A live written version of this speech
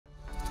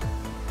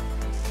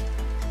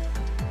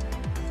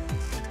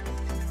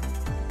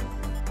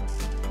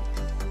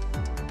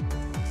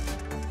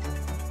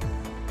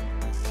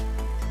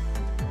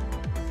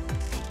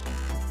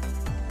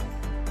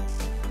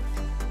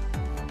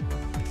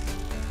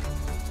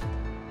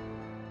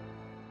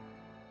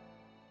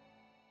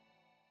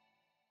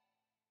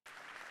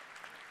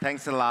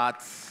Thanks a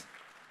lot.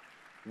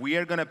 We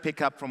are going to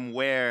pick up from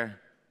where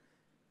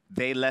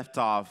they left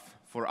off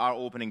for our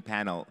opening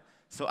panel.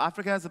 So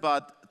Africa has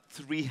about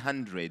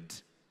 300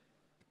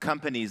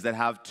 companies that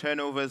have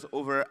turnovers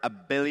over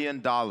 $1 billion.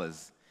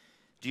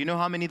 Do you know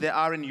how many there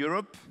are in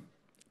Europe?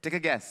 Take a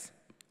guess.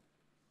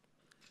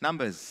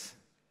 Numbers.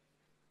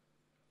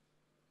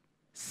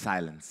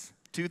 Silence.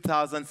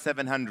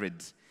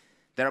 2,700.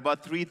 There are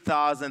about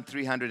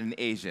 3,300 in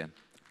Asia.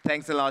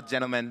 Thanks a lot,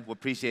 gentlemen. We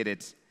appreciate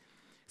it.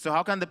 So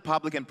how can the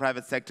public and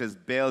private sectors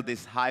build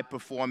these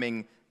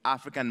high-performing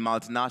African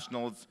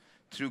multinationals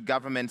through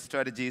government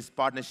strategies,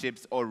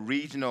 partnerships, or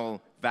regional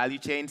value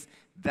chains?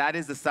 That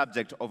is the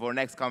subject of our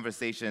next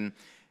conversation.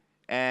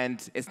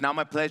 And it's now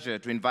my pleasure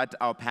to invite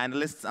our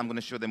panelists. I'm going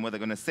to show them where they're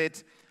going to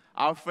sit.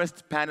 Our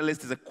first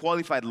panelist is a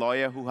qualified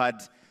lawyer who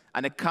had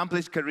an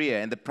accomplished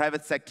career in the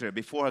private sector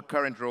before her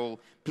current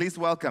role. Please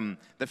welcome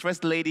the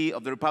First Lady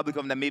of the Republic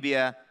of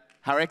Namibia,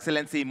 Her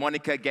Excellency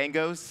Monica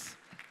Gengos.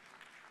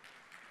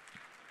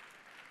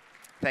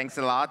 Thanks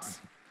a lot.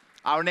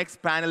 Our next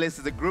panelist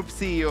is the Group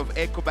CEO of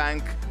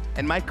EcoBank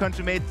and my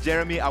countrymate,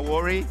 Jeremy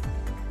Awori.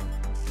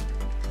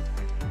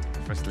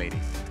 First Lady,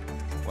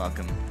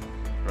 welcome,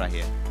 right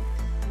here.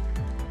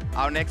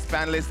 Our next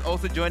panelist,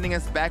 also joining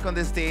us back on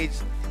the stage,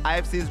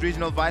 IFC's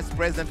Regional Vice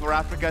President for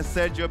Africa,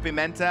 Sergio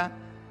Pimenta.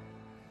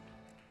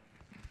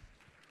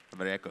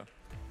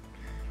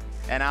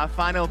 And our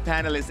final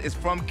panelist is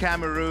from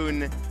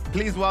Cameroon.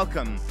 Please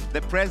welcome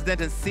the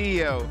President and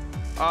CEO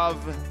of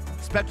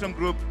Spectrum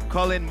Group,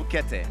 Colin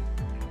Mukete.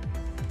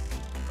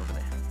 Over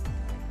there.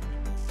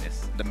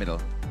 Yes, the middle.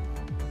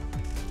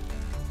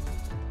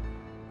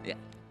 Yeah.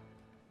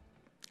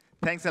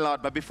 Thanks a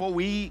lot. But before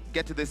we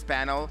get to this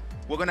panel,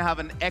 we're going to have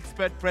an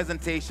expert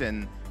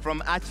presentation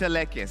from Acha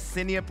Leke,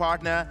 Senior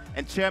Partner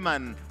and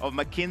Chairman of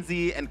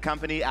McKinsey &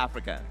 Company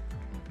Africa.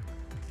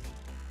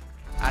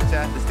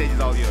 Acha, the stage is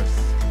all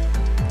yours.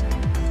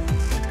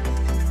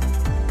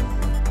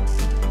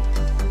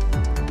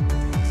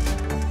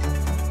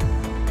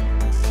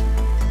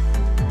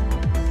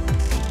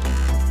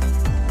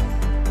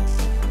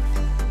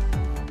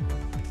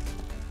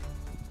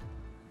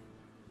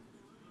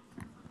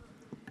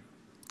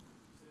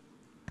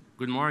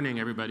 Good morning,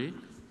 everybody.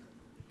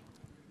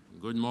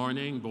 Good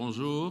morning,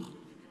 bonjour.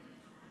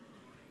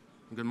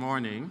 Good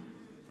morning.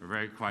 We're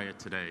very quiet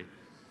today.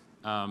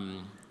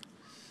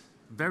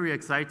 Very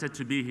excited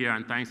to be here,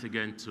 and thanks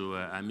again to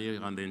Amir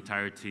and the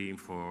entire team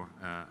for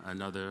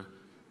another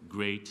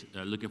great,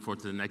 looking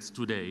forward to the next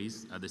 2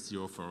 days at the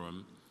CEO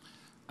Forum.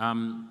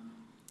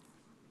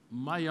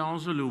 Maya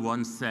Angelou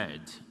once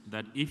said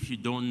that if you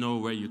don't know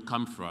where you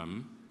come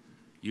from,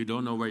 you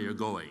don't know where you're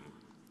going.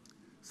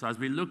 So as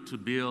we look to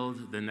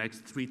build the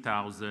next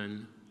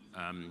 3,000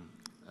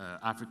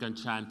 African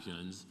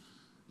champions,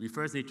 we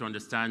first need to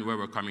understand where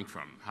we're coming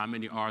from. How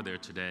many are there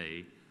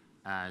today,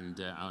 and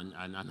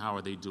how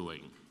are they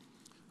doing?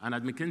 And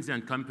at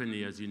McKinsey &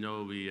 Company, as you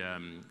know, we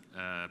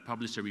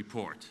publish a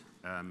report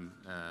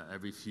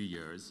every few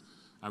years.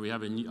 And we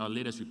have our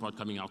latest report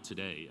coming out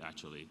today,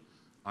 actually,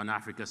 on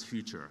Africa's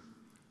future.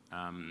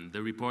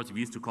 The reports, we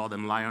used to call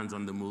them Lions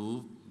on the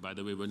Move. By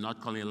the way, we're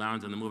not calling it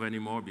Lions on the Move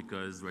anymore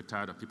because we're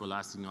tired of people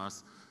asking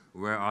us,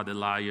 where are the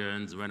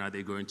lions? When are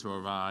they going to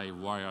arrive?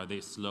 Why are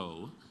they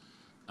slow?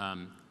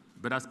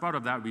 But as part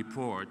of that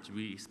report,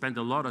 we spent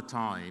a lot of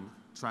time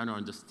trying to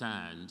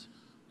understand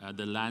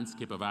the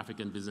landscape of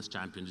African business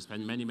champions. We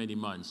spent many, many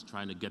months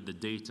trying to get the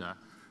data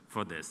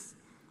for this.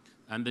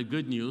 And the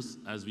good news,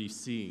 as we've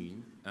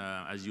seen,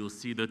 as you'll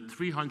see, the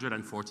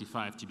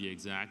 345, to be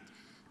exact,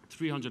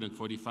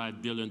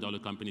 $345 billion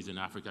companies in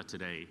Africa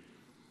today.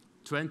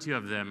 20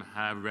 of them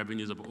have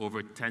revenues of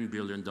over $10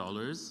 billion,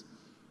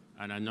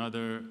 and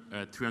another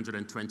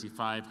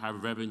 325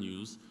 have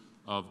revenues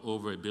of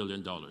over $1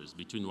 billion,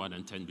 between 1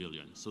 and 10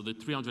 billion. So the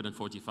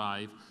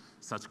 345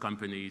 such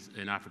companies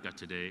in Africa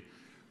today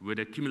with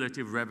a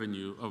cumulative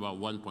revenue of about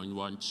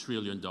 $1.1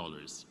 trillion.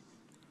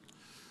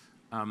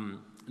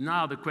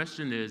 Now the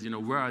question is,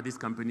 where are these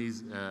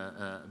companies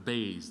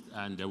based,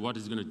 and what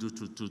is it going to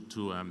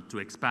do to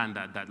expand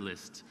that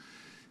list?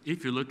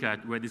 If you look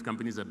at where these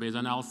companies are based,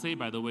 and I'll say,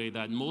 by the way,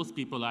 that most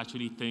people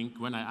actually think,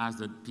 when I ask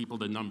the people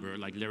the number,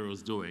 like Larry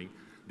was doing,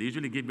 they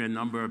usually give me a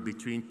number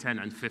between 10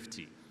 and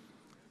 50.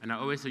 And I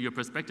always say your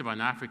perspective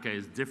on Africa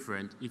is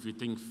different if you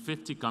think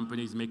 50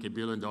 companies make $1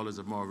 billion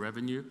of more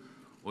revenue,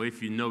 or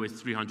if you know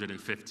it's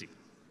 350,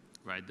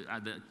 right?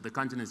 The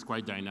continent is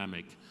quite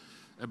dynamic.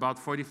 About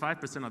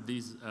 45% of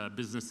these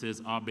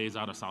businesses are based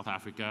out of South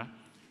Africa.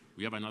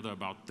 We have another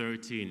about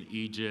 30 in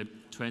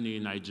Egypt, 20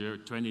 in Nigeria,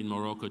 20 in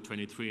Morocco,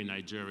 23 in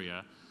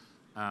Nigeria.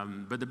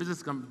 But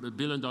the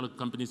billion-dollar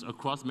companies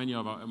across many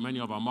of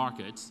our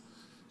markets,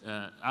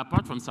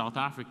 apart from South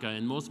Africa,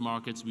 in most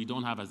markets, we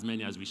don't have as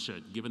many as we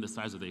should. Given the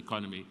size of the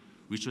economy,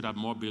 we should have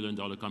more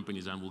billion-dollar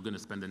companies, and we're going to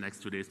spend the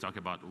next 2 days talking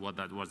about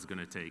what's going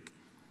to take.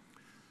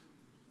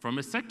 From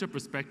a sector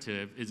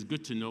perspective, it's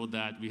good to know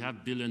that we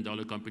have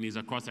billion-dollar companies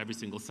across every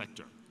single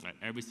sector. Right?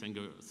 Every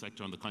single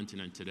sector on the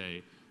continent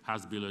today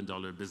has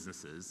billion-dollar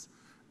businesses.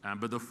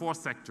 But the four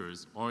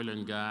sectors, oil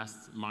and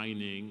gas,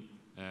 mining,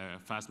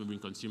 fast-moving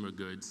consumer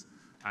goods,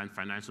 and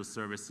financial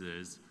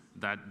services,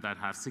 that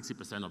have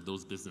 60% of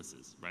those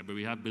businesses, right? But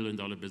we have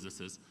billion-dollar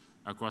businesses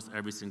across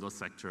every single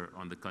sector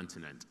on the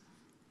continent.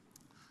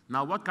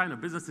 Now, what kind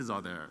of businesses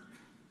are there?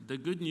 The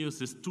good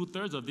news is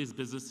 2/3 of these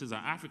businesses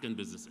are African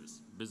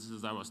businesses,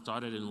 businesses that were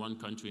started in one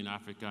country in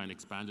Africa and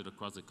expanded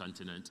across the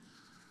continent.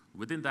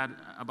 Within that,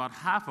 about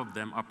half of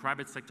them are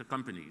private sector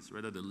companies,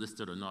 whether they're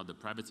listed or not, the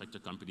private sector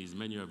companies,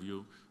 many of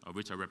you of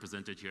which are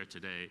represented here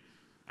today,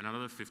 and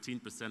another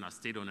 15% are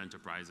state-owned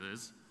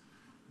enterprises.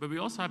 But we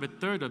also have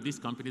 1/3 of these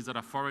companies that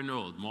are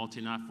foreign-owned,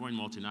 foreign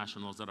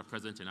multinationals that are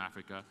present in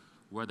Africa,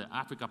 where the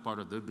Africa part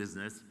of their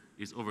business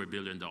is over $1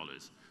 billion.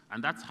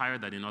 And that's higher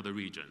than in other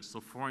regions. So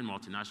foreign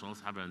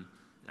multinationals have an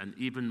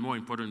even more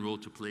important role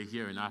to play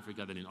here in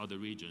Africa than in other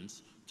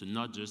regions, to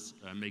not just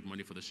make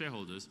money for the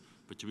shareholders,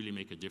 but to really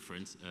make a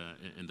difference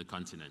in the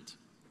continent.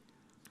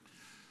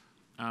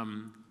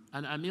 And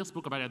Emile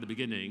spoke about it at the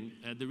beginning.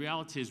 The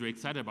reality is we're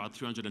excited about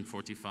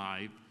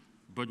 345,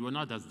 but we're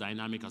not as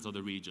dynamic as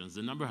other regions.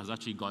 The number has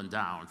actually gone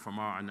down. From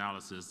our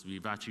analysis,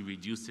 we've actually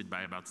reduced it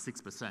by about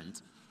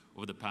 6%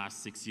 over the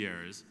past 6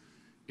 years,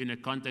 in a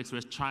context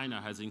where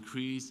China has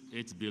increased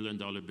its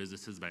billion-dollar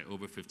businesses by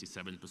over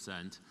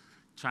 57%.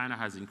 China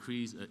has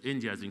increased,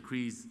 India has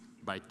increased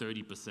by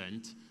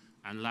 30%,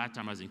 and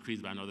LATAM has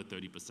increased by another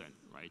 30%,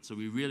 right? So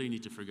we really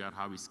need to figure out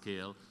how we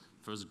scale,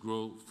 first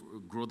grow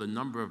the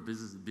number of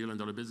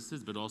billion-dollar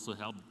businesses, but also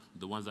help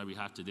the ones that we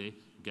have today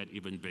get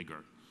even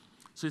bigger.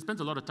 So we spent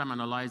a lot of time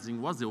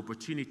analyzing what's the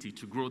opportunity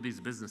to grow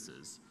these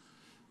businesses.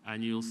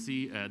 And you'll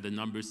see the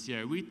numbers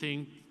here. We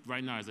think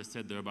right now, as I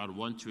said, there are about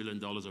 $1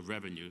 trillion of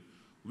revenue.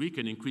 We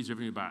can increase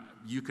revenue by,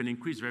 you can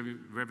increase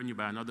revenue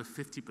by another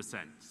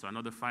 50%, so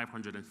another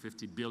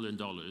 $550 billion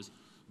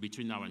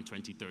between now and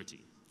 2030.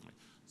 Right?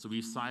 So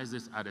we've sized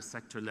this at a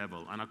sector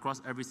level. And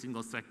across every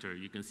single sector,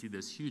 you can see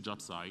there's huge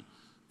upside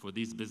for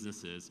these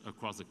businesses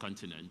across the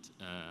continent,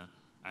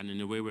 and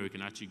in a way where we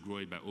can actually grow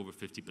it by over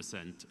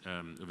 50%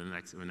 over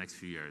the next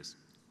few years.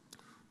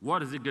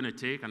 What is it going to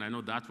take? And I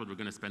know that's what we're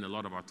going to spend a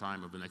lot of our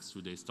time over the next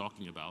 2 days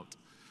talking about.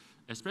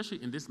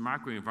 Especially in this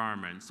macro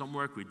environment, some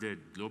work we did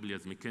globally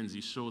as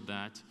McKinsey showed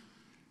that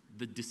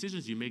the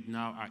decisions you make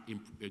now are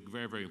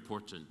very, very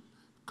important.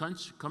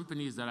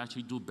 Companies that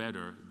actually do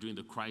better during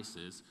the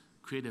crisis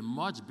create a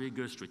much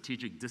bigger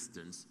strategic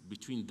distance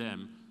between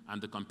them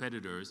and the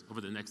competitors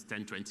over the next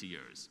 10, 20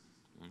 years.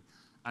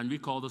 And we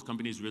call those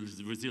companies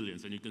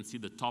resilience, and you can see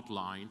the top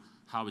line,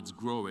 how it's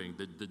growing,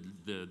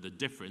 the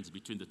difference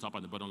between the top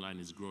and the bottom line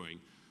is growing.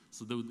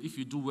 So if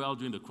you do well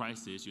during the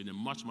crisis, you're in a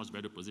much, much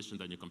better position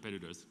than your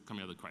competitors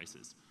coming out of the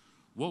crisis.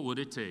 What would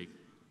it take?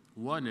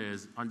 One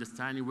is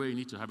understanding where you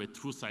need to have a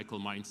through-cycle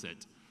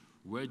mindset.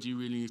 Where do you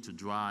really need to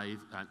drive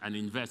and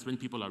invest? When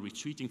people are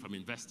retreating from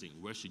investing,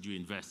 where should you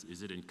invest?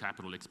 Is it in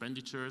capital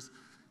expenditures?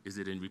 Is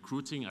it in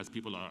recruiting as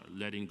people are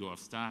letting go of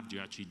staff? Do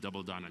you actually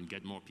double down and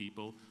get more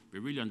people?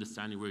 But really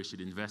understanding where you should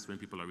invest when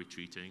people are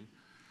retreating.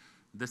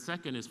 The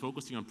second is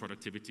focusing on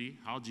productivity.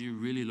 How do you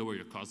really lower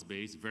your cost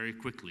base very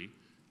quickly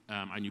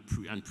and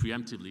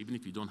preemptively, even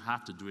if you don't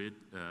have to do it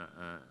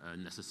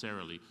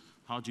necessarily?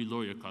 How do you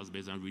lower your cost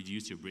base and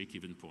reduce your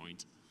break-even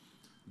point?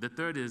 The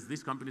third is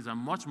these companies are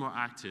much more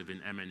active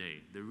in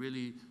M&A. They're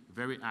really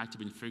very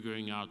active in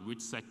figuring out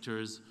which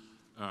sectors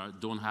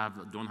don't have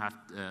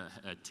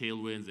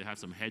tailwinds. They have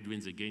some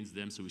headwinds against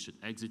them, so we should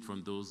exit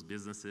from those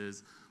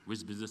businesses,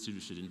 which businesses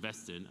we should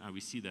invest in, and we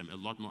see them a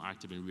lot more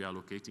active in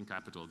reallocating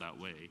capital that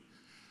way.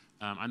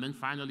 And then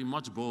finally,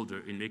 much bolder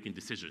in making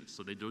decisions.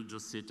 So they don't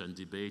just sit and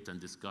debate and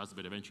discuss,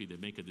 but eventually they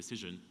make a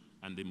decision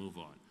and they move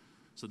on.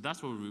 So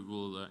that's what we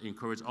will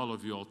encourage all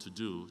of you all to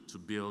do to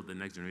build the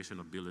next generation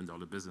of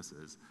billion-dollar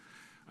businesses.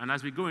 And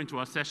as we go into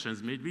our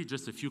sessions, maybe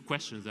just a few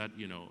questions that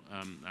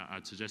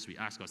I'd suggest we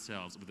ask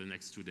ourselves over the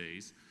next 2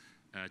 days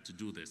to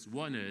do this.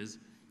 One is,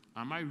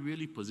 am I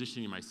really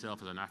positioning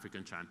myself as an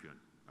African champion?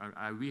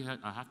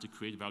 I have to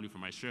create value for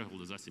my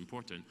shareholders, that's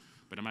important,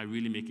 but am I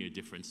really making a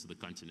difference to the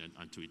continent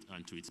and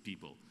to its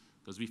people?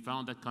 Because we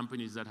found that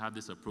companies that have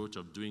this approach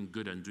of doing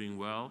good and doing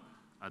well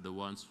are the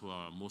ones who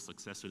are most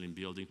successful in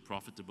building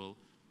profitable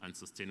and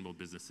sustainable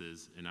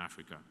businesses in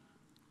Africa.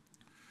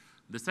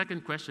 The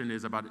second question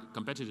is about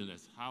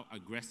competitiveness. How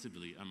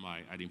aggressively am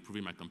I at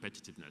improving my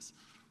competitiveness?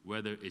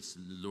 Whether it's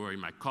lowering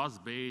my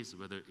cost base,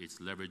 whether it's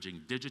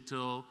leveraging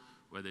digital,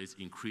 whether it's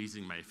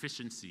increasing my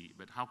efficiency,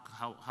 but how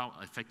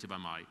effective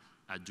am I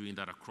at doing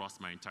that across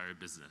my entire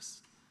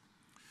business?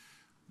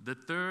 The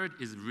third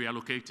is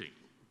reallocating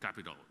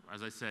capital.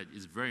 As I said,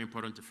 it's very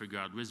important to figure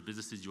out which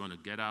businesses you want to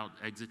get out,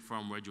 exit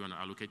from, where do you want to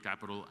allocate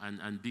capital,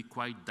 and be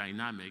quite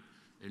dynamic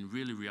in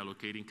really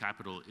reallocating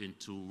capital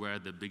into where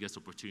the biggest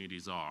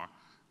opportunities are,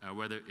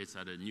 whether it's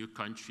at new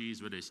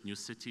countries, whether it's new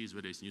cities,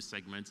 whether it's new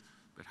segments,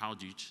 but how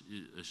do you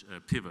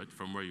pivot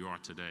from where you are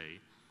today?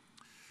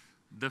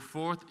 The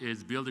fourth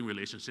is building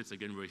relationships.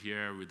 Again, we're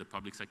here with the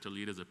public sector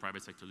leaders, the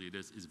private sector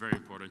leaders. It's very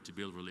important to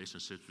build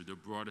relationships with a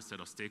broader set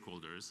of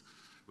stakeholders,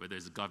 whether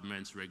it's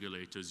governments,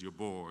 regulators, your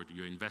board,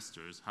 your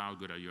investors. How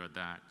good are you at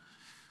that?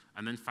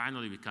 And then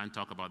finally, we can't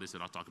talk about this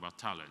without talking about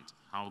talent.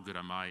 How good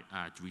am I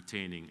at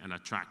retaining and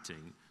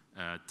attracting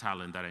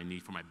talent that I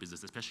need for my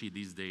business, especially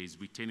these days,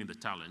 retaining the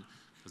talent,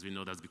 because we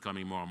know that's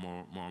becoming more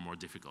and more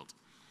difficult.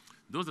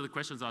 Those are the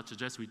questions I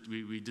suggest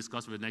we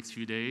discuss for the next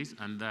few days,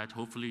 and that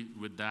hopefully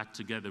with that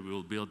together, we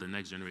will build the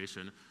next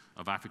generation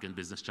of African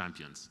business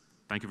champions.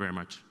 Thank you very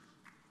much.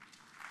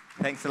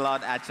 Thanks a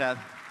lot, Acha.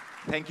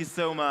 Thank you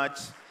so much.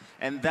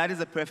 And that is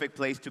a perfect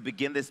place to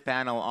begin this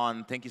panel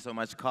on. Thank you so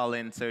much,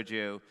 Colin,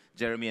 Sergio,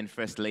 Jeremy, and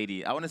First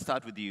Lady. I want to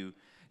start with you,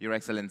 Your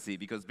Excellency,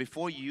 because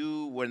before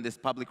you were in this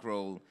public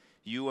role,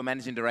 you were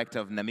managing director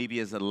of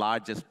Namibia's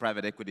largest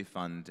private equity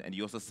fund, and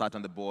you also sat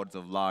on the boards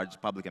of large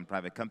public and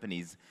private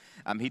companies.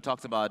 He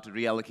talks about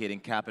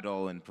reallocating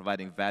capital and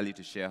providing value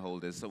to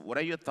shareholders. So what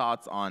are your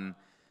thoughts on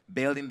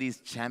building these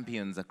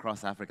champions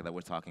across Africa that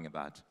we're talking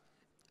about?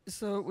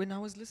 So when I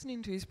was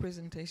listening to his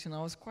presentation,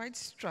 I was quite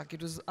struck.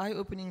 It was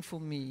eye-opening for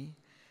me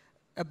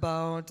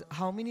about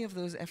how many of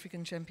those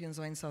African champions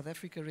are in South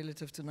Africa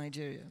relative to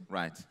Nigeria.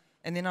 Right.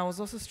 And then I was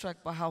also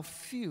struck by how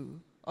few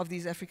of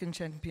these African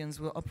champions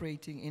were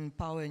operating in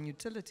power and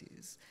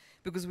utilities.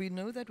 Because we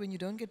know that when you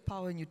don't get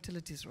power and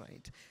utilities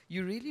right,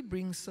 you really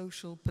bring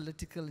social,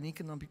 political, and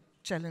economic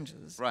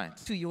challenges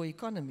to your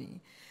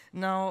economy.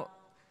 Now,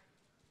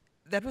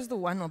 that was the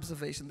one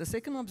observation. The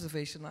second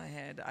observation I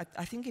had,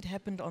 I think it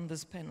happened on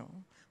this panel,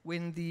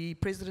 when the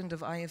president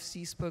of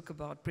IFC spoke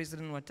about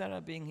President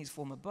Ouattara being his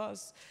former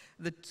boss.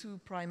 The two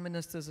prime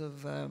ministers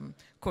of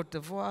Cote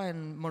d'Ivoire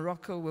and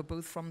Morocco were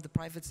both from the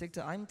private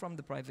sector. I'm from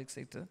the private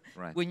sector.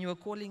 Right. When you were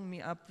calling me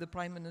up, the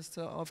prime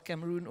minister of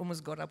Cameroon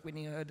almost got up when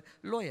he heard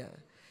lawyer.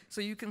 So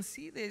you can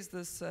see there's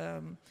this,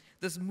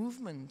 this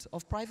movement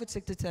of private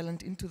sector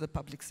talent into the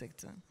public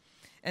sector.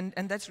 And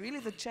that's really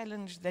the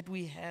challenge that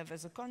we have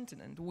as a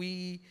continent.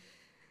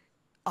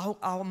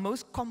 Our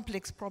most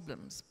complex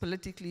problems,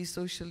 politically,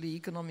 socially,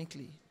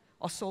 economically,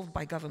 are solved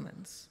by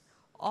governments.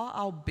 Are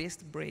our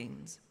best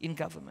brains in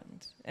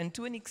government? And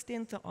to an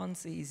extent, the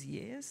answer is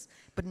yes,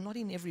 but not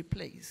in every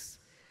place.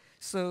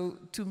 So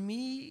to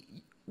me,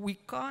 we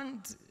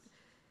can't,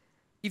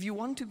 if you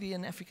want to be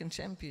an African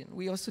champion,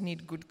 we also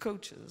need good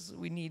coaches,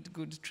 we need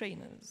good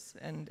trainers,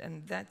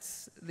 and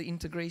that's the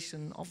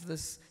integration of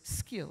this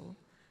skill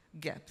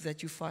gap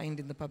that you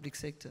find in the public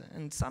sector.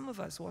 And some of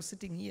us who are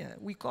sitting here,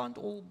 we can't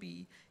all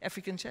be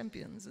African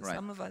champions. Right.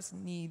 Some of us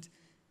need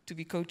to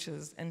be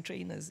coaches and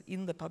trainers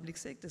in the public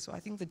sector. So I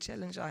think the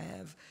challenge I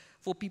have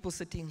for people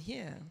sitting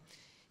here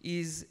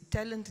is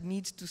talent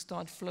needs to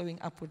start flowing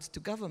upwards to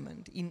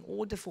government in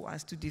order for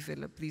us to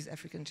develop these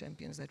African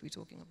champions that we're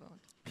talking about.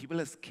 People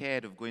are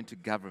scared of going to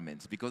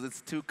government because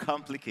it's too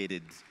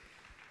complicated.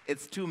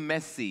 It's too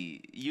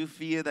messy. You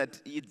fear that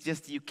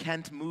you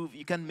can't move,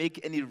 you can't make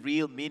any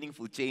real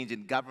meaningful change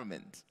in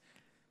government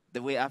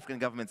the way African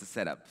governments are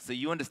set up. So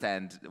you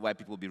understand why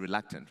people will be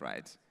reluctant,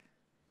 right?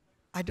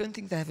 I don't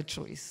think they have a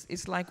choice.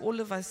 It's like all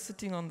of us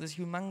sitting on this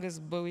humongous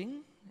Boeing,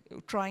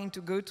 trying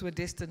to go to a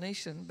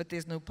destination, but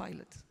there's no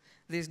pilot.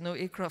 There's no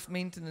aircraft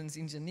maintenance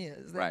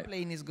engineers. That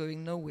plane is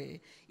going nowhere.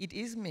 It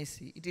is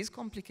messy. It is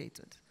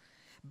complicated.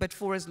 But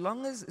for as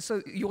long as,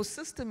 so your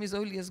system is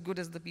only as good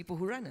as the people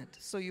who run it.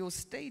 So your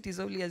state is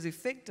only as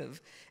effective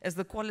as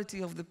the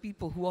quality of the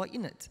people who are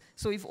in it.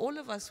 So if all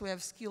of us who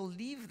have skill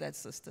leave that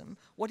system,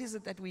 what is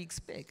it that we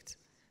expect?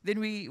 Then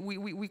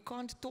we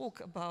can't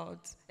talk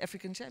about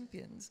African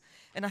champions.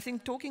 And I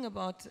think talking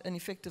about an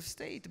effective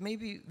state,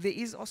 maybe there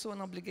is also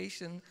an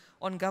obligation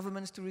on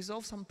governments to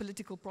resolve some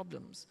political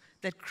problems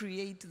that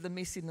create the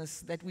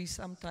messiness that we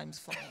sometimes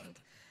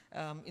find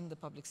in the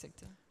public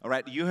sector. All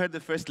right, you heard the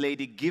First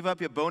Lady. Give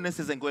up your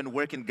bonuses and go and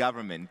work in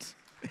government.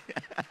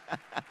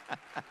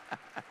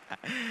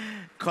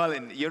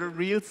 Colin, you're a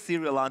real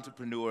serial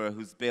entrepreneur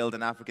who's built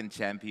an African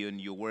champion.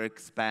 Your work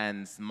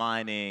spans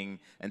mining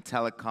and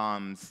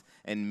telecoms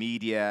and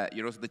media.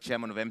 You're also the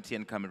chairman of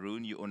MTN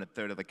Cameroon. You own a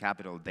third of the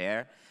capital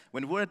there.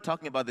 When we were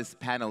talking about this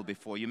panel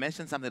before, you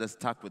mentioned something that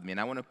stuck with me,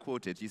 and I want to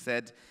quote it. You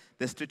said,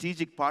 the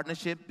strategic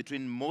partnership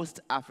between most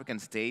African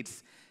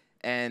states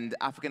and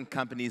African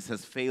companies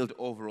has failed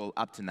overall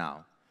up to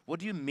now.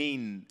 What do you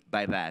mean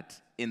by that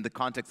in the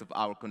context of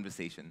our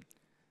conversation?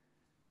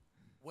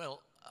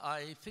 Well,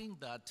 I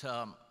think that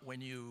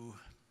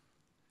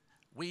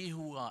we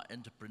who are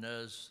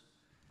entrepreneurs,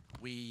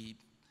 we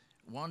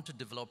want to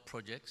develop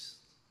projects,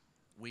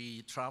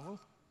 we travel,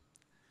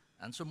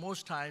 and so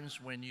most times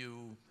when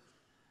you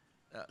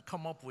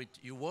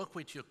you work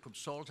with your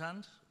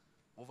consultant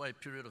over a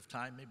period of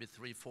time, maybe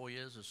 3-4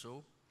 years or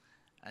so,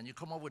 and you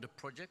come up with a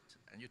project,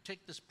 and you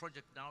take this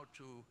project now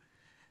to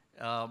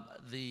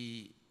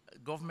the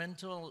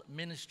governmental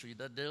ministry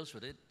that deals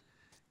with it.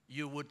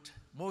 You would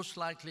most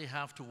likely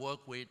have to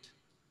work with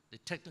the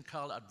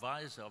technical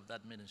advisor of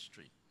that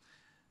ministry.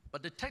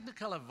 But the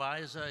technical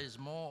advisor is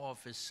more of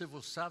a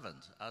civil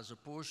servant as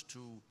opposed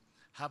to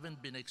having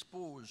been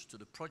exposed to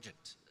the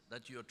project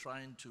that you're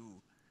trying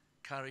to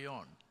carry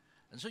on.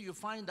 And so you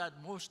find that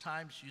most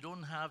times you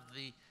don't have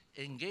the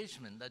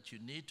engagement that you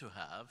need to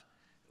have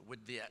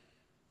with the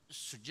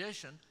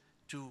suggestion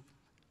to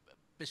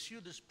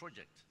pursue this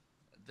project.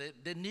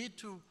 They need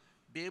to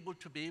be able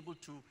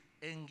to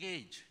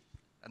engage.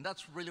 And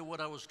that's really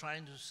what I was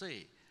trying to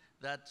say,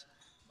 that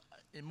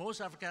in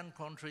most African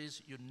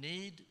countries, you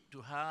need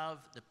to have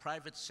the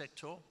private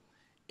sector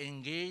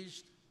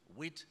engaged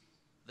with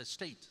the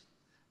state.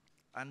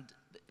 And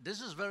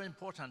this is very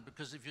important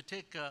because if you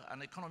take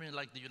an economy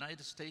like the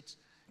United States,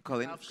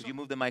 Colin, could you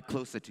move the mic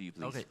closer to you,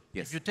 please? Okay.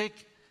 Yes.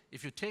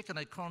 If you take an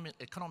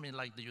economy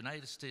like the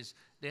United States,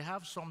 they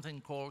have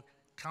something called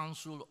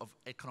Council of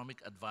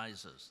Economic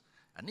Advisors.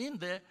 And in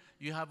there,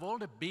 you have all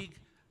the big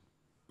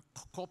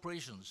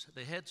corporations,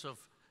 the heads of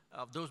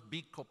those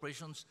big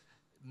corporations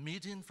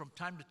meeting from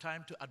time to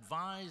time to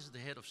advise the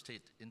head of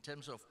state in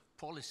terms of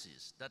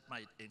policies that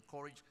might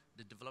encourage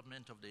the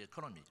development of the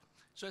economy.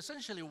 So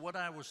essentially what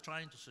I was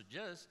trying to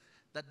suggest,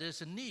 that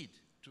there's a need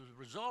to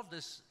resolve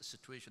this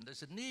situation.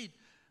 There's a need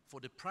for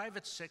the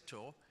private sector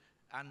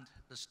and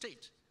the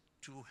state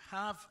to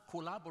have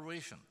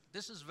collaboration.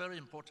 This is very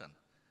important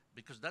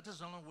because that is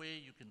the only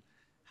way you can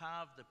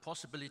have the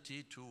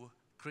possibility to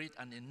create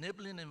an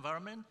enabling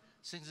environment,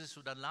 since this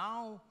would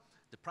allow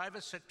the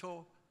private sector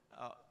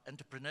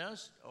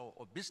entrepreneurs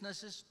or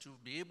businesses to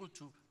be able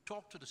to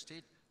talk to the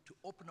state to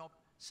open up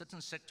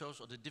certain sectors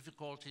or the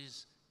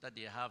difficulties that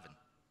they're having.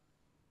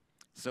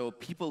 So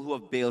people who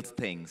have built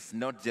things,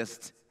 not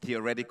just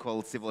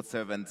theoretical civil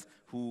servants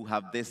who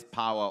have this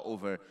power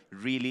over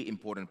really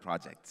important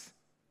projects.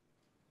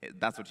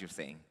 That's what you're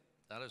saying?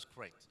 That is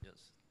correct,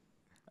 yes.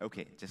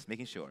 Okay, just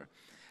making sure.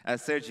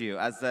 Sergio,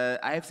 as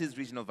IFC's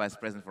Regional Vice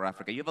President for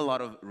Africa, you have a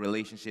lot of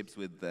relationships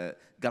with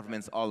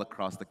governments all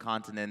across the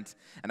continent,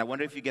 and I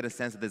wonder if you get a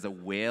sense that there's a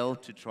will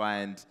to try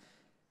and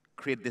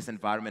create this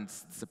environment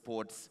that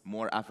supports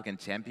more African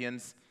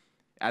champions.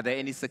 Are there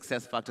any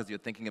success factors you're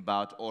thinking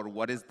about, or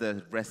what is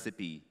the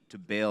recipe to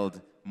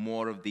build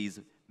more of these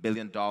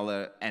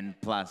billion-dollar and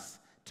plus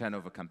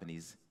turnover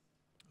companies?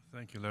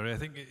 Thank you, Larry. I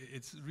think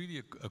it's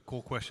really a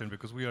core question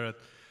because we are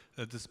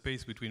at the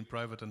space between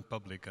private and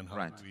public, and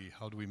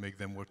how do we make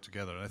them work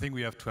together? And I think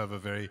we have to have a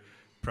very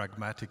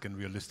pragmatic and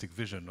realistic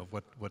vision of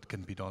what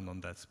can be done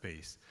on that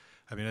space.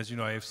 I mean, as you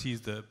know, IFC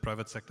is the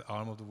private sector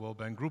arm of the World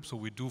Bank Group, so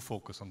we do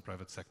focus on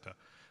private sector.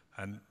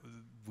 And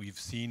we've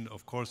seen,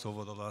 of course,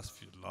 over the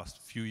last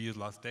few years,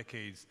 last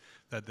decades,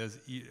 that there's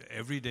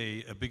every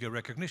day a bigger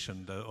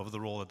recognition of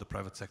the role that the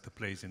private sector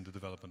plays in the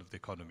development of the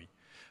economy.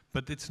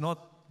 But it's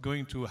not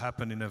going to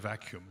happen in a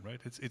vacuum,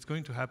 right? It's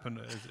going to happen,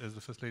 as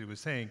the First Lady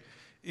was saying,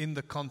 in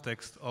the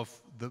context of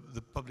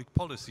the public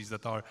policies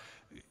that are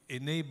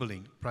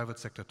enabling private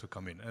sector to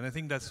come in. And I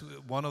think that's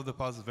one of the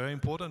parts that's very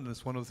important, and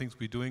it's one of the things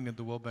we're doing at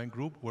the World Bank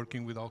Group,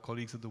 working with our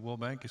colleagues at the World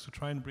Bank, is to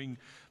try and bring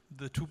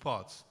the two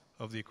parts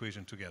of the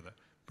equation together.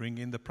 Bring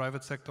in the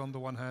private sector on the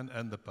one hand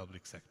and the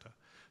public sector.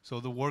 So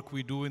the work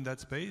we do in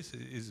that space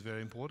is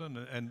very important.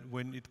 And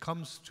when it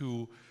comes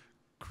to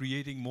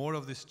creating more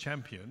of these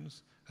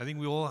champions, I think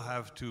we all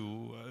have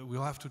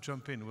to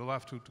jump in. We'll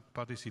have to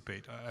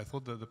participate. I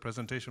thought that the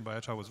presentation by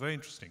Acha was very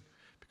interesting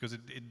because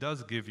it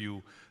does give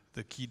you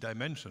the key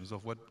dimensions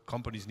of what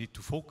companies need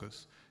to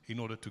focus in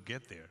order to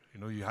get there. You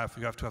know, you have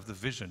to have the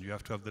vision, you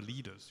have to have the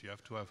leaders, you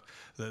have to have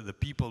the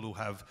people who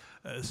have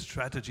a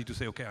strategy to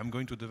say, okay, I'm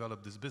going to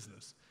develop this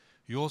business.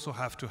 You also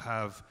have to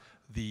have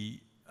the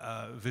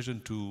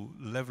vision to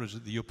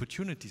leverage the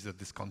opportunities that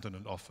this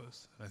continent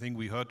offers. I think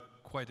we heard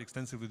quite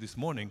extensively this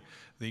morning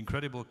the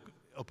incredible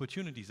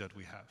opportunities that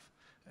we have.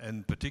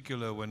 And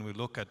particular when we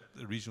look at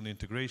regional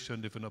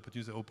integration, different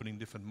opportunities, opening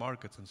different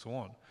markets and so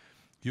on.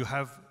 You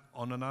have,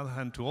 on another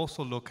hand, to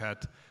also look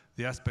at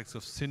the aspects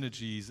of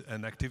synergies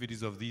and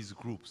activities of these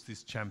groups,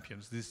 these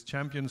champions. These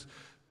champions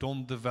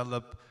don't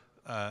develop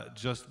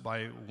just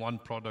by one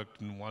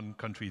product in one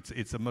country.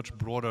 It's a much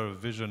broader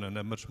vision and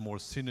a much more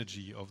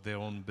synergy of their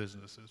own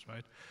businesses,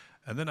 right?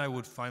 And then I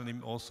would finally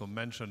also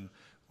mention,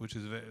 which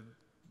is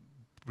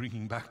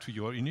bringing back to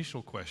your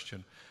initial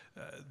question,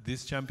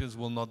 these champions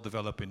will not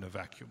develop in a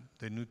vacuum.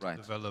 They need to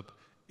develop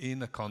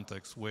in a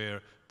context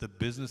where the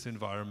business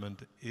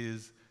environment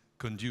is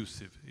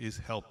conducive, is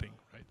helping,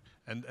 right?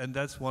 And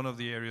that's one of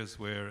the areas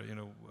where, you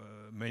know,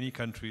 many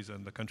countries,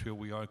 and the country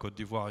where we are, Côte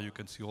d'Ivoire, you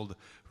can see all the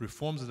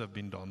reforms that have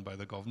been done by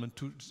the government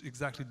to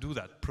exactly do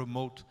that,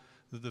 promote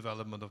the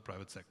development of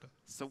private sector.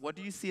 So what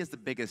do you see as the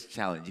biggest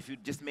challenge? If you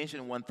just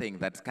mention one thing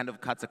that kind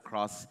of cuts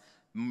across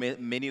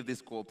many of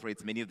these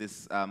corporates, many of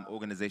these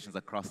organizations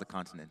across the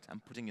continent.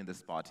 I'm putting you in the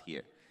spot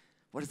here.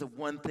 What is the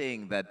one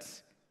thing that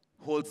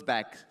holds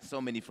back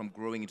so many from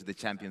growing into the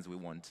champions we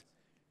want?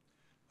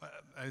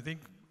 I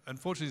think,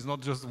 unfortunately, it's not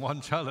just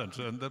one challenge,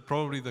 and that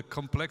probably the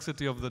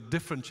complexity of the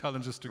different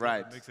challenges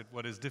together makes it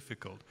what is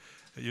difficult.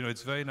 You know,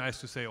 it's very nice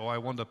to say, oh, I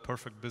want a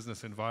perfect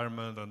business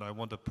environment, and I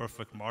want a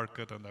perfect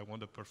market, and I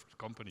want a perfect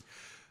company.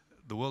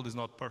 The world is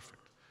not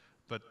perfect.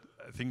 But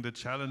I think the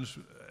challenge,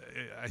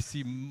 I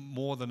see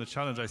more than a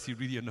challenge, I see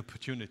really an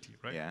opportunity,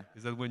 right? Yeah.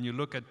 Is that when you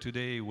look at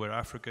today where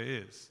Africa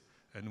is,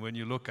 and when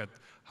you look at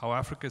how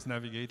Africa is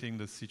navigating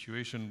the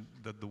situation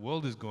that the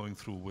world is going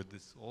through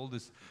with all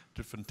these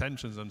different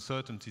tensions,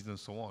 uncertainties, and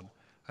so on,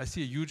 I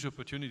see a huge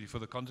opportunity for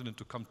the continent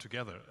to come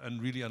together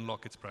and really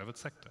unlock its private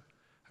sector.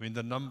 I mean,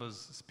 the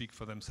numbers speak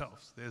for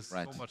themselves. There's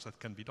so much that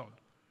can be done.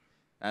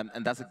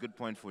 And that's a good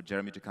point for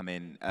Jeremy to come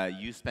in.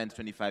 You spent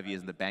 25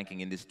 years in the banking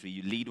industry.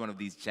 You lead one of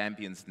these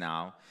champions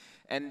now.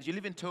 And you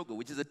live in Togo,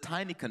 which is a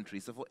tiny country.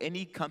 So for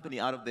any company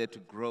out of there to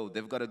grow,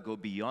 they've got to go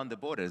beyond the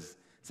borders.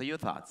 So your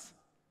thoughts?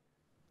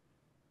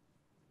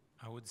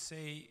 I would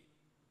say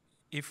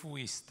if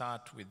we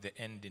start with the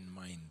end in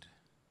mind,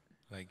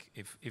 like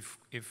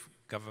if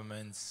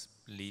governments,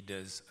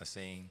 leaders are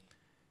saying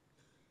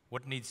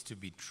what needs to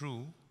be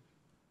true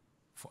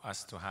for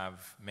us to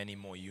have many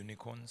more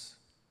unicorns,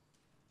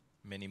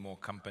 many more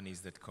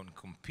companies that can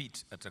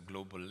compete at a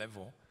global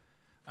level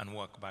and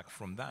work back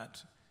from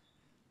that,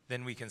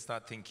 then we can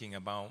start thinking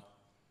about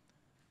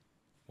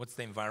what's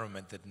the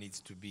environment that needs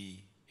to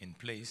be in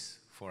place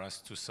for us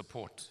to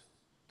support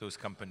those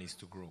companies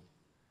to grow.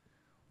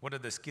 What are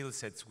the skill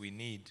sets we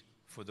need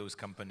for those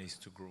companies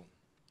to grow?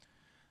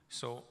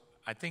 So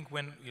I think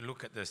when you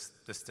look at the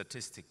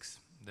statistics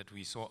that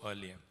we saw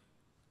earlier,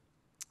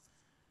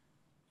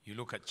 you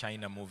look at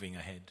China moving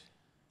ahead,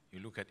 you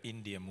look at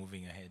India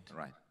moving ahead.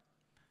 Right.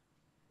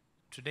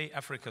 Today,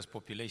 Africa's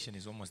population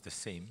is almost the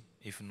same,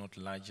 if not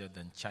larger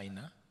than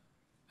China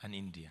and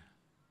India,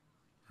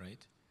 right?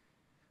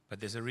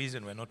 But there's a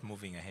reason we're not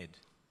moving ahead.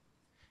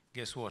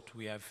 Guess what?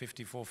 We have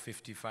 54,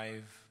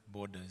 55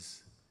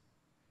 borders,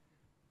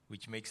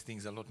 which makes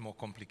things a lot more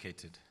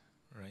complicated,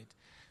 right?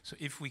 So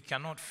if we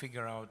cannot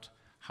figure out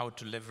how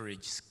to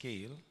leverage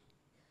scale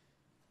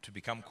to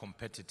become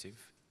competitive,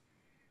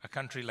 a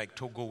country like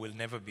Togo will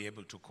never be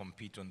able to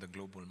compete on the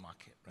global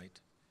market, right?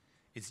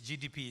 Its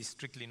GDP is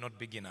strictly not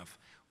big enough.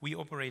 We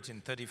operate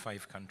in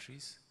 35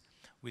 countries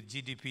with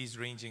GDPs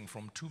ranging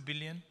from 2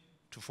 billion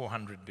to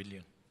 400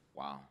 billion.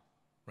 Wow.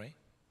 Right?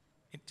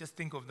 Just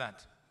think of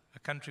that. A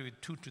country with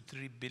 2 to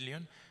 3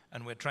 billion,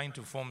 and we're trying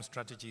to form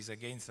strategies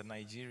against a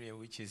Nigeria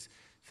which is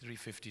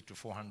 350 to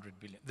 400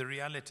 billion. The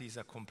realities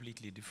are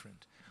completely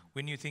different.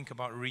 When you think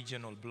about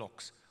regional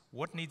blocks,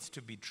 what needs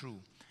to be true?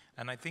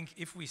 And I think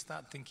if we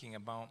start thinking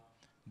about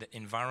the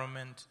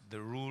environment,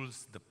 the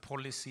rules, the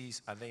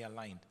policies, are they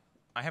aligned?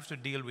 I have to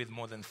deal with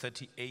more than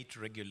 38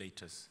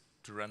 regulators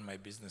to run my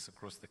business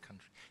across the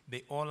country.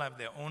 They all have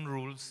their own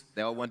rules.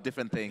 They all want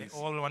different things. They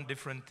all want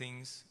different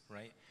things,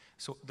 right?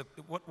 So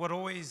what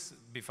always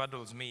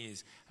befuddles me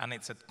is, and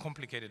it's a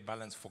complicated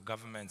balance for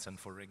governments and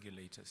for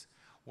regulators,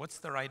 what's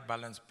the right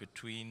balance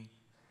between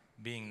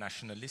being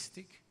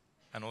nationalistic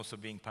and also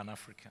being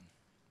Pan-African,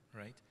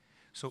 right?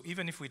 So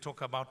even if we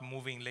talk about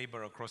moving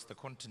labor across the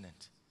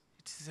continent,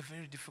 it is a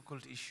very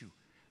difficult issue.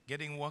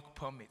 Getting work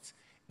permits.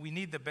 We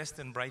need the best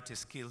and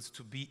brightest skills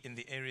to be in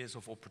the areas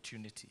of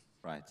opportunity.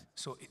 Right.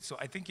 So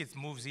I think it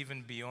moves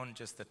even beyond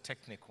just the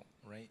technical,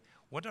 right?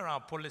 What are our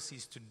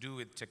policies to do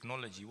with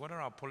technology? What are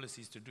our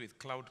policies to do with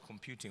cloud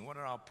computing? What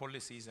are our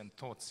policies and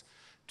thoughts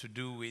to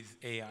do with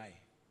AI,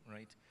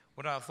 right?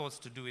 What are our thoughts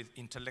to do with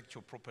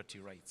intellectual property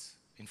rights,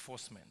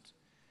 enforcement?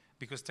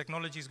 Because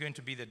technology is going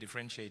to be the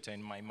differentiator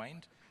in my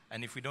mind.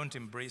 And if we don't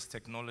embrace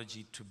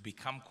technology to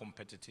become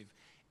competitive,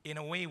 in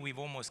a way, we've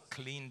almost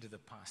cleaned the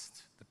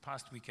past. The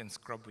past we can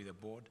scrub with a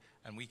board,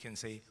 and we can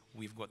say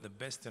we've got the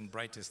best and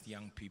brightest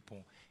young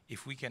people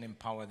if we can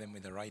empower them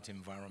with the right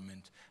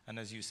environment. And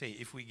as you say,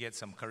 if we get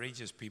some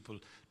courageous people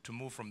to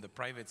move from the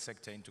private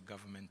sector into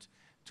government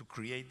to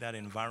create that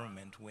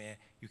environment where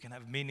you can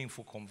have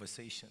meaningful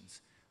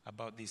conversations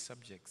about these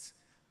subjects,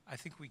 I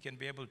think we can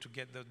be able to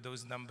get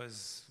those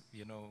numbers,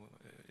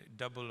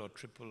 double or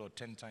triple or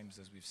 10 times,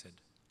 as we've said.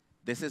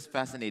 This is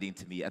fascinating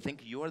to me. I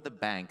think you're the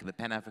bank, the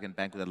Pan-African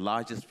bank with the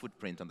largest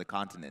footprint on the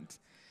continent.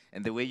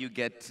 And the way you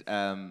get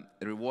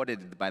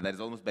rewarded by that is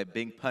almost by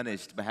being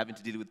punished, by having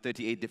to deal with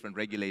 38 different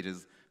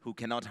regulators who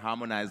cannot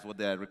harmonize what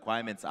their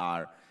requirements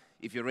are.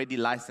 If you're already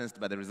licensed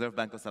by the Reserve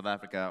Bank of South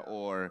Africa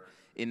or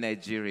in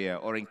Nigeria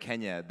or in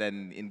Kenya,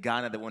 then in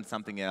Ghana they want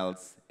something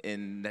else,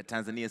 in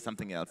Tanzania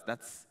something else.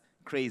 That's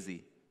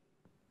crazy.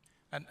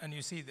 And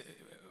you see,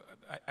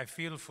 I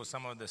feel for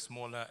some of the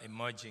smaller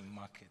emerging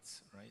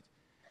markets, right?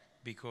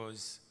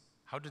 Because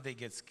how do they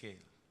get scale?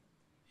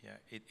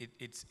 Yeah,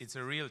 it's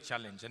a real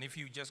challenge. And if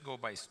you just go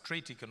by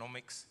straight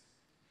economics,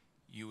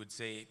 you would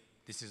say,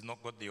 this has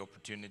not got the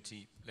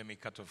opportunity, let me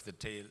cut off the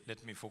tail,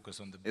 let me focus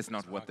on the business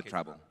It's not worth the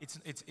trouble.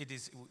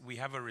 We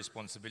have a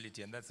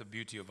responsibility, and that's the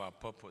beauty of our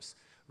purpose,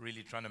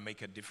 really trying to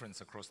make a difference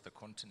across the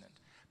continent.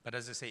 But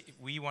as I say,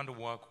 we want to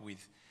work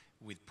with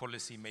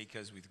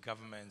policymakers, with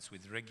governments,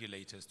 with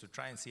regulators to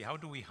try and see how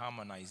do we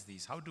harmonize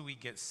these? How do we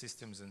get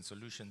systems and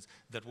solutions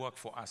that work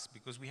for us?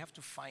 Because we have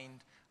to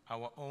find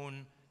our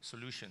own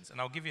solutions.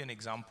 And I'll give you an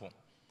example.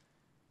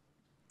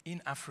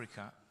 In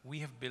Africa, we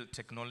have built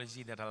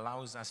technology that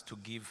allows us to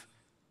give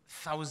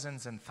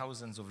thousands and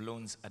thousands of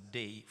loans a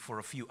day for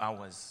a few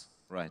hours.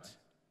 Right.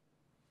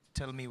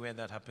 Tell me where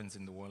that happens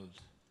in the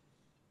world.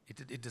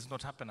 It does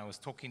not happen. I was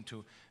talking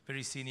to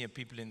very senior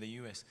people in the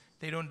US.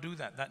 They don't do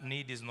that. That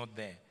need is not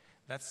there.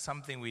 That's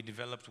something we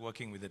developed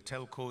working with the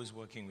telcos,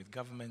 working with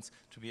governments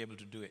to be able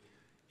to do it.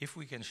 If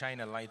we can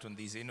shine a light on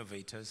these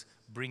innovators,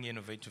 bring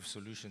innovative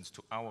solutions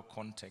to our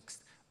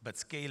context, but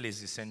scale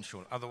is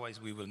essential.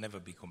 Otherwise, we will never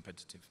be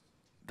competitive.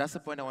 That's the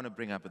point I want to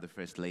bring up with the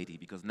First Lady,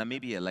 because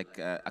Namibia, like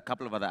a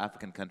couple of other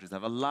African countries,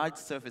 have a large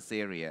surface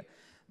area,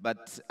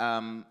 but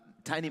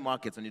tiny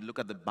markets when you look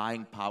at the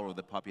buying power of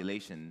the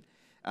population.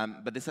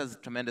 But this has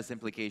tremendous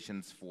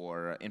implications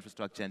for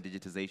infrastructure and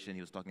digitization.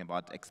 He was talking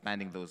about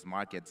expanding those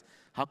markets.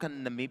 How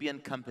can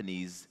Namibian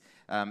companies,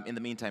 in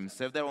the meantime,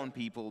 serve their own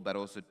people, but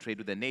also trade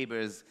with their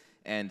neighbors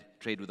and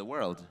trade with the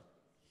world?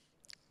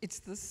 It's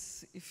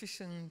this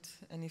efficient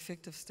and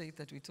effective state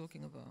that we're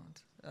talking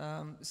about.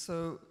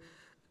 So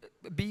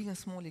being a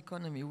small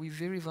economy, we're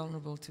very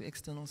vulnerable to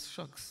external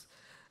shocks.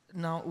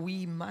 Now,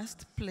 we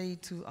must play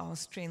to our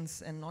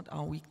strengths and not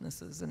our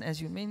weaknesses. And as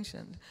you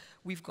mentioned,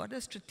 we've got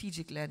a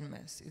strategic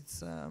landmass.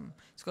 It's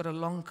got a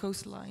long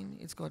coastline,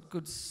 it's got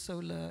good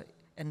solar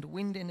and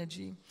wind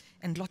energy,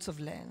 and lots of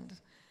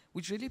land,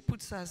 which really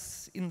puts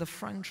us in the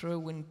front row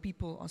when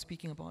people are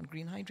speaking about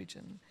green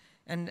hydrogen.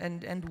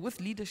 And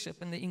with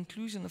leadership and the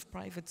inclusion of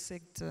private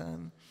sector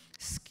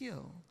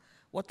skill,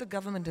 what the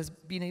government has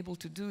been able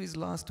to do is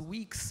last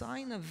week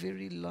sign a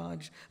very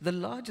large, the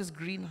largest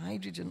green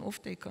hydrogen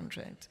offtake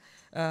contract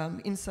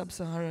in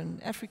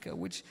sub-Saharan Africa,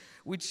 which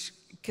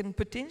can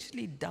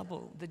potentially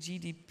double the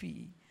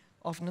GDP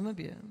of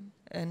Namibia.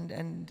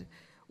 And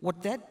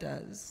what that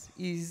does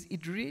is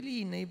it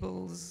really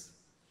enables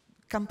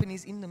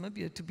companies in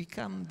Namibia to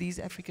become these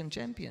African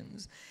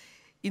champions.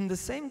 In the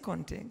same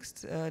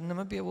context,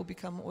 Namibia will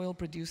become oil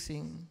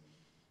producing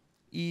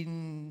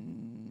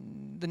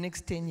in the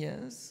next 10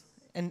 years.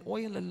 And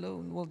oil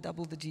alone will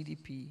double the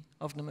GDP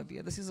of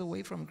Namibia. This is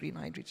away from green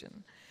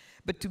hydrogen.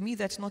 But to me,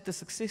 that's not the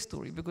success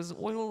story, because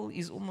oil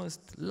is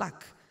almost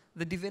luck.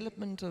 The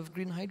development of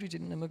green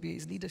hydrogen in Namibia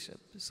is leadership.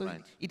 So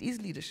it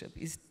is leadership,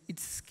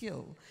 it's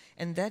skill.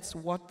 And that's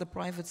what the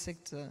private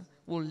sector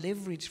will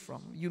leverage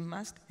from. You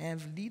must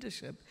have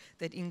leadership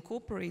that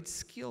incorporates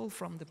skill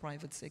from the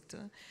private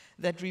sector,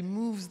 that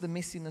removes the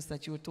messiness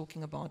that you were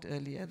talking about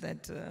earlier,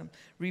 that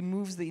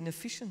removes the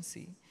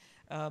inefficiency.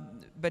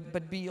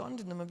 But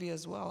beyond Namibia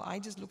as well, I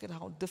just look at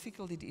how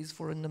difficult it is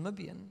for a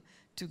Namibian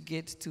to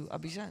get to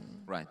Abidjan.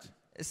 Right.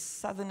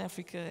 Southern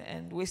Africa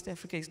and West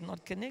Africa is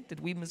not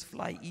connected. We must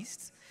fly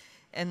east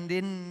and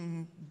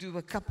then do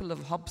a couple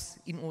of hops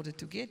in order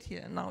to get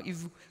here. Now,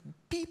 if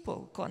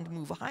people can't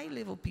move,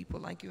 high-level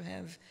people like you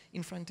have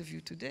in front of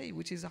you today,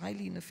 which is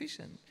highly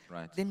inefficient,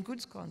 then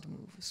goods can't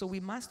move. So we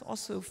must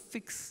also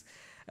fix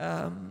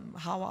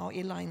how our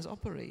airlines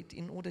operate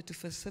in order to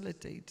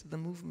facilitate the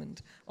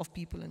movement of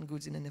people and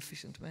goods in an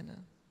efficient manner.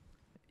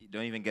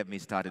 Don't even get me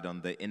started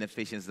on the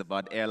inefficiencies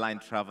about airline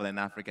travel in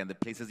Africa and the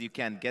places you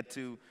can't get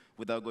to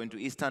without going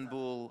to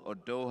Istanbul or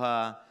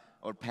Doha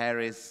or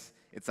Paris.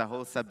 It's a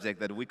whole subject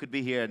that we could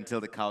be here until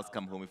the cows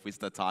come home if we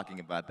start talking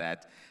about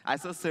that. I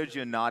saw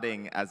Sergio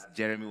nodding as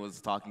Jeremy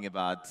was talking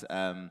about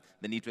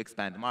the need to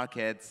expand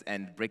markets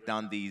and break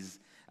down these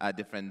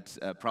different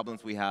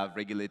problems we have,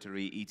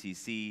 regulatory,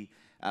 etc.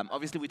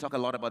 Obviously, we talk a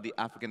lot about the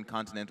African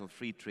Continental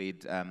Free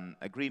Trade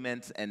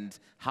Agreement and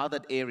how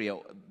that area,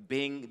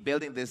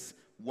 building this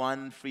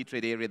one free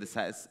trade area,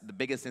 the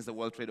biggest since the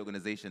World Trade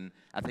Organization,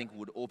 I think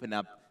would open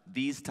up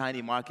these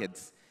tiny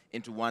markets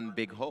into one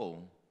big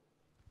whole.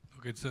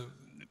 Okay, so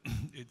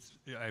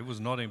I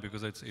was nodding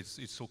because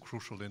it's so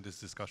crucial in this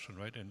discussion,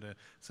 right? In the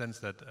sense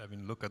that, I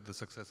mean, look at the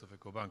success of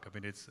Ecobank. I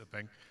mean, it's a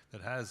bank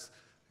that has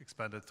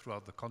expanded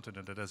throughout the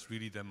continent, that has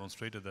really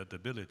demonstrated that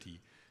ability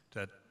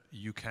that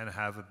you can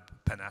have a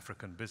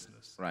Pan-African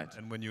business. Right.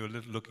 And when you're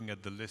looking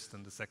at the list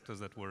and the sectors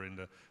that were in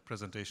the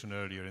presentation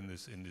earlier, in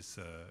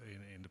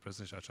the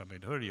presentation Acha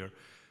made earlier,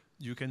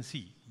 you can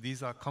see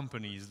these are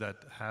companies that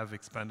have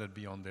expanded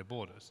beyond their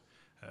borders.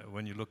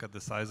 When you look at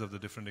the size of the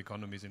different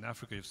economies in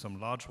Africa, you have some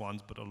large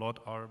ones, but a lot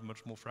are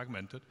much more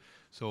fragmented.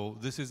 So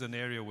this is an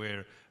area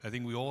where I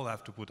think we all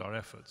have to put our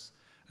efforts.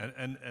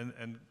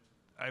 And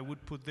I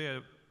would put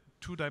there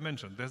two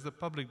dimensions. There's the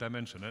public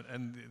dimension,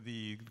 and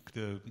the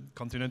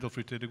Continental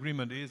Free Trade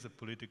Agreement is a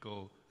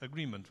political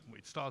agreement.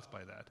 It starts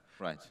by that.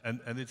 Right.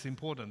 And it's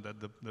important that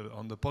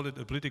on the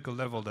political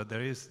level that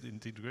there is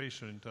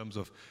integration in terms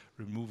of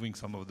removing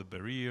some of the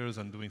barriers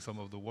and doing some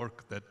of the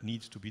work that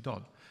needs to be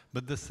done.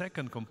 But the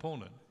second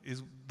component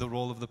is the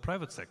role of the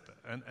private sector.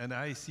 And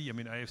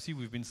IFC,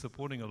 we've been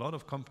supporting a lot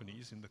of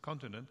companies in the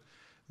continent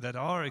that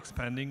are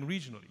expanding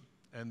regionally,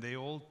 and they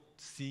all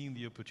seeing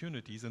the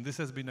opportunities, and this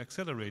has been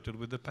accelerated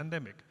with the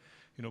pandemic.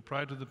 You know,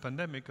 prior to the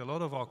pandemic, a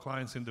lot of our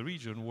clients in the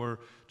region were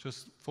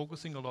just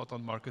focusing a lot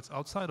on markets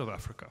outside of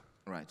Africa.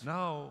 Right.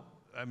 Now,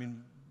 I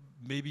mean,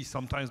 maybe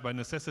sometimes by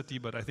necessity,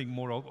 but I think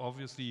more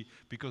obviously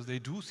because they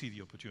do see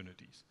the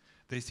opportunities.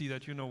 They see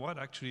that, you know what,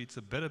 actually it's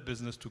a better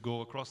business to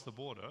go across the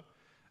border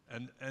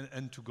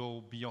and to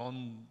go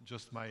beyond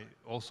just my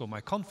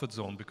comfort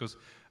zone, because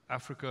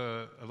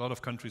Africa, a lot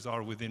of countries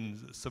are within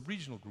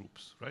sub-regional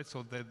groups, right?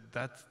 So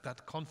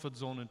that comfort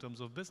zone in terms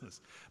of business.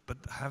 But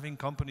having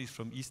companies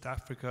from East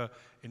Africa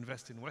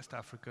invest in West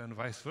Africa and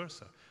vice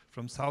versa,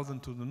 from southern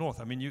to the north,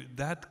 I mean,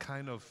 that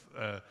kind of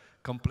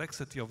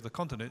complexity of the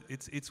continent,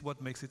 it's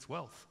what makes its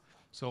wealth.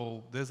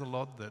 So there's a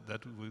lot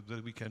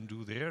that we can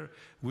do there.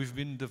 We've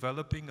been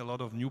developing a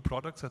lot of new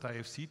products at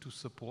IFC to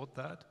support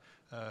that.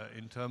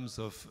 In terms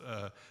of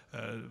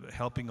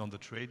helping on the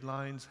trade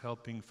lines,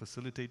 helping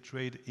facilitate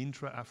trade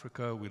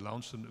intra-Africa. We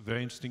launched a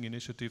very interesting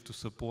initiative to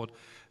support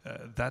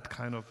that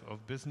kind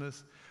of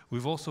business.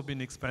 We've also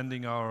been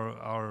expanding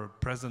our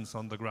presence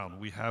on the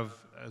ground. We have,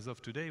 as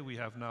of today, we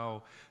have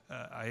now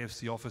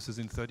IFC offices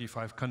in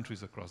 35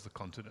 countries across the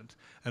continent.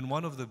 And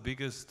one of the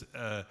biggest,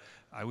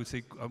 I would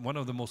say, one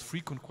of the most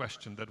frequent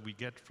questions that we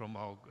get from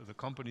the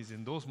companies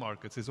in those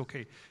markets is,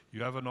 okay,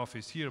 you have an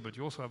office here, but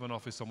you also have an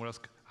office somewhere else.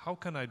 How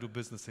can I do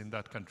business in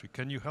that country?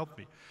 Can you help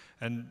me?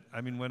 And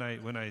I mean, when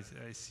I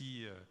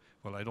see,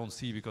 well, I don't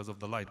see because of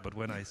the light, but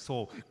when I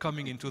saw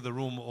coming into the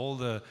room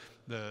all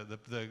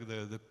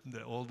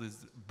all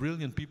these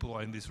brilliant people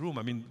are in this room,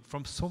 I mean,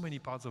 from so many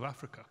parts of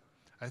Africa.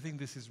 I think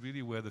this is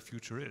really where the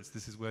future is.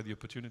 This is where the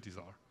opportunities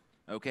are.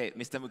 Okay,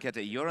 Mr.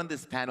 Mukete, you're on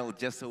this panel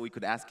just so we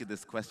could ask you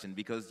this question,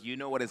 because you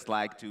know what it's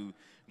like to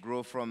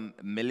grow from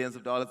millions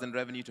of dollars in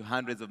revenue to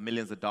hundreds of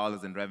millions of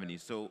dollars in revenue.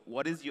 So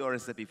what is your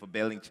recipe for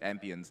building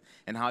champions,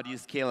 and how do you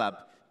scale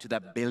up to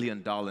that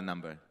billion-dollar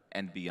number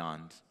and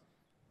beyond?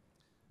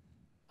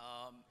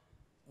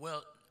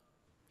 Well,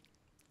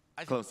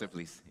 closer,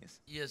 please. Yes.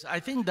 Yes, I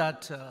think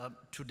that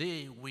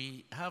today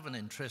we have an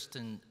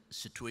interesting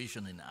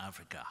situation in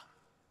Africa.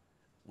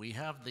 We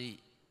have the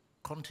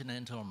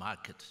continental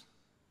market.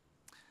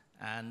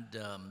 And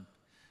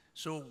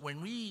so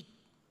when we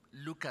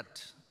look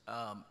at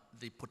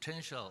the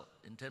potential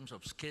in terms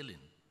of scaling,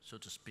 so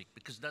to speak,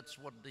 because that's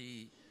what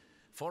the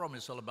forum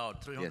is all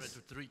about, 300 to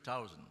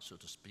 3,000, so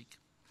to speak,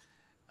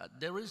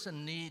 there is a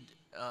need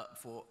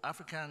for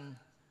African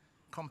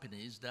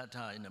companies that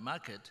are in the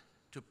market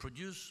to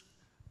produce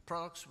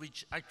products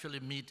which actually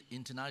meet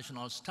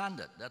international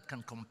standard, that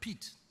can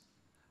compete.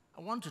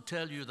 I want to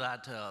tell you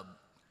that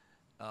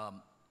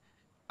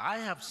I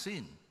have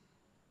seen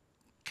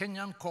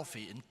Kenyan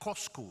coffee in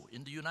Costco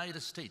in the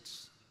United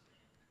States.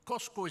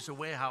 Costco is a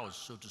warehouse,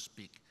 so to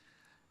speak,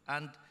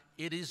 and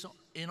it is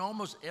in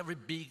almost every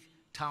big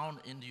town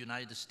in the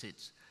United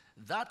States.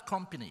 That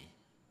company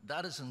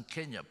that is in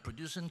Kenya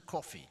producing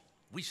coffee,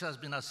 which has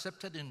been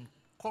accepted in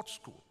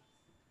Costco,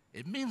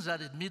 it means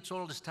that it meets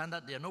all the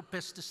standards. There are no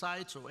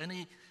pesticides or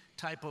any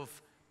type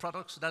of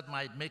products that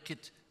might make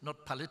it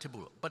not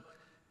palatable. But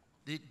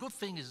the good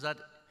thing is that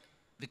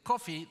the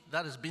coffee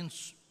that has been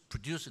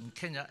produced in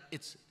Kenya,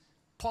 it's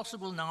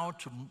possible now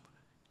to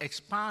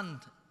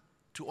expand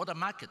to other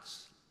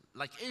markets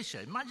like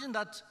Asia. Imagine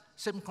that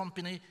same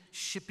company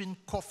shipping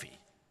coffee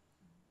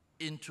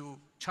into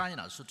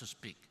China, so to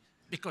speak,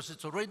 because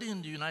it's already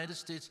in the United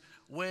States,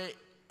 where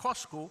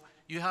Costco,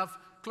 you have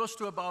close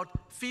to about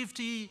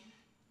 50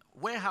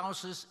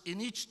 warehouses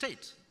in each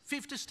state,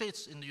 50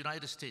 states in the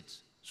United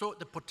States. So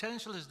the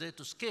potential is there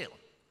to scale.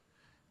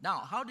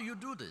 Now, how do you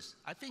do this?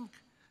 I think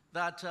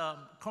that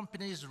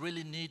companies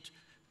really need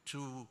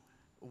to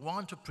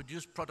want to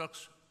produce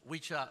products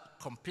which are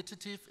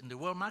competitive in the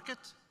world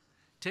market,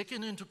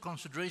 taking into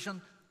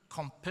consideration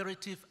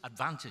comparative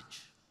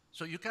advantage.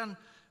 So you can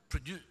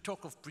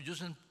talk of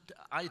producing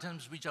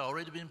items which are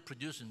already being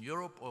produced in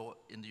Europe or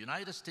in the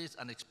United States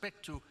and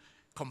expect to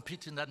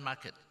compete in that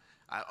market.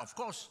 Of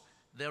course,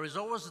 there is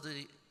always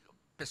the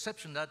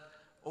perception that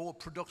all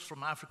products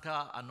from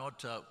Africa are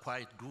not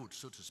quite good,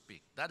 so to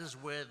speak. That is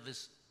where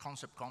this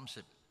concept comes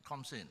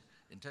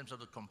in terms of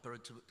the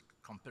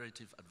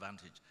comparative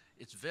advantage.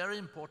 It's very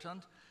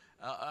important.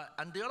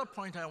 And the other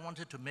point I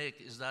wanted to make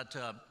is that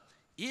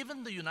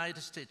even the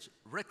United States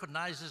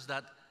recognizes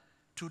that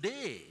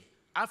today,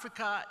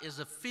 Africa is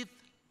the 5th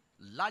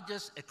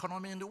largest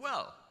economy in the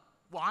world.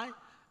 Why?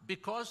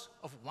 Because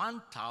of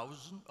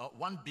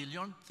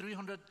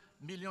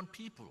 1,300,000,000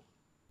 people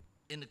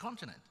in the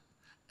continent.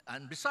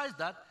 And besides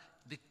that,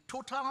 the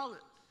total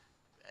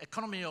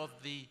economy of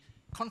the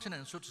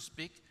continent, so to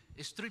speak,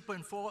 is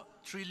 $3.4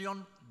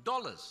 trillion.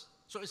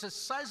 So it's a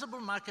sizable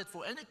market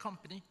for any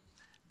company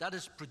that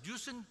is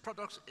producing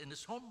products in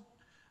its home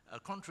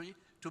country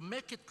to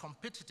make it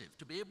competitive,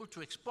 to be able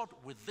to export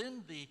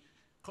within the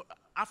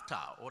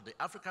AFTA, or the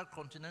Africa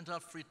Continental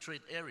Free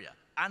Trade Area,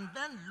 and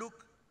then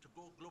look to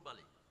go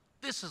globally.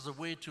 This is a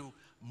way to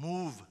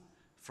move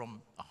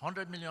from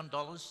 $100 million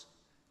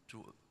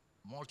to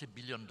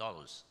multi-billion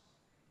dollars.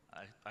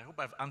 I hope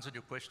I've answered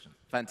your question.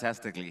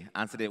 Fantastically.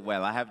 Answered it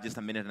well. I have just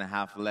a minute and a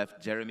half left.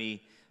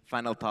 Jeremy,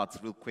 final thoughts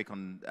real quick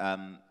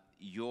on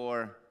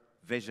your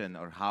vision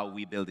or how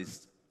we build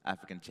these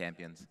African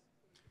champions.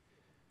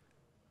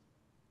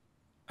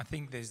 I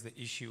think there's the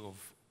issue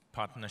of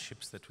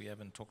partnerships that we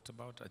haven't talked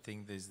about. I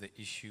think there's the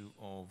issue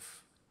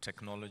of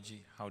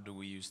technology. How do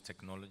we use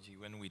technology?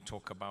 When we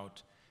talk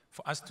about,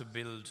 for us to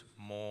build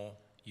more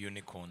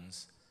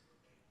unicorns,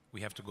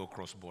 we have to go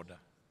cross-border.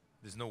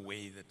 There's no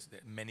way that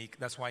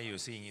that's why you're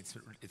seeing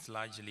it's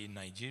largely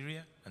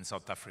Nigeria and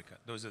South Africa.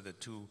 Those are the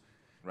two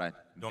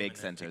big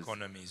centers.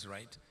 Economies,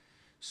 right?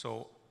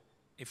 So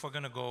if we're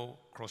going to go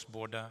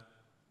cross-border,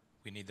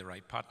 we need the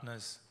right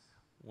partners.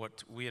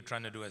 What we are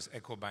trying to do as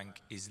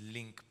EcoBank is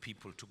link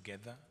people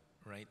together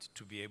right?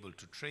 To be able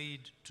to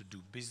trade, to do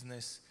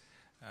business.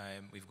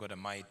 We've got a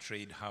My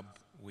Trade Hub,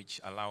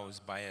 which allows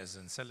buyers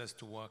and sellers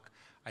to work.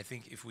 I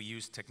think if we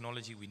use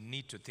technology, we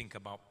need to think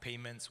about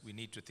payments. We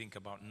need to think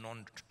about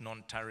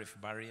non-tariff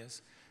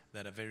barriers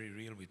that are very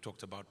real. We've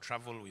talked about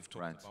travel. We've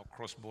talked about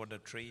cross-border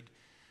trade.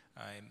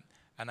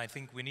 And I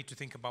think we need to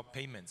think about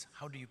payments.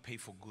 How do you pay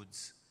for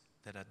goods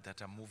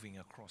that are moving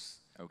across?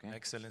 Okay.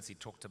 Excellency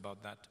talked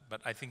about that.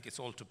 But I think it's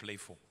all to play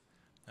for.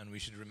 And we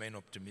should remain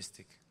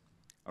optimistic.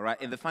 All right,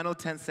 in the final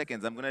 10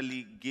 seconds, I'm going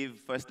to give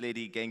First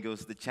Lady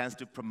Gengos the chance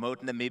to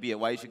promote Namibia,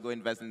 why you should go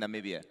invest in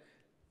Namibia.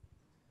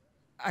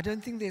 I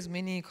don't think there's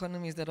many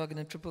economies that are going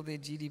to triple their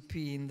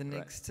GDP in the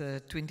next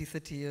 20,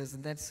 30 years,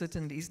 and that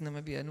certainly is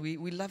Namibia. And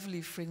we're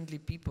lovely, friendly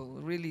people,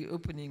 really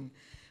open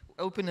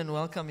and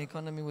welcome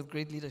economy with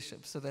great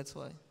leadership, so that's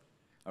why.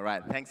 All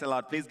right, thanks a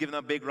lot. Please give them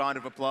a big round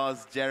of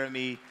applause,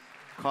 Jeremy,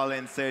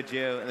 Colin,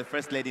 Sergio, and the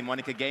First Lady,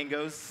 Monica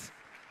Gengos.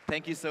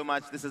 Thank you so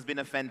much. This has been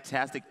a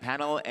fantastic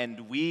panel,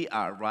 and we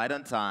are right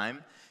on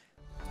time.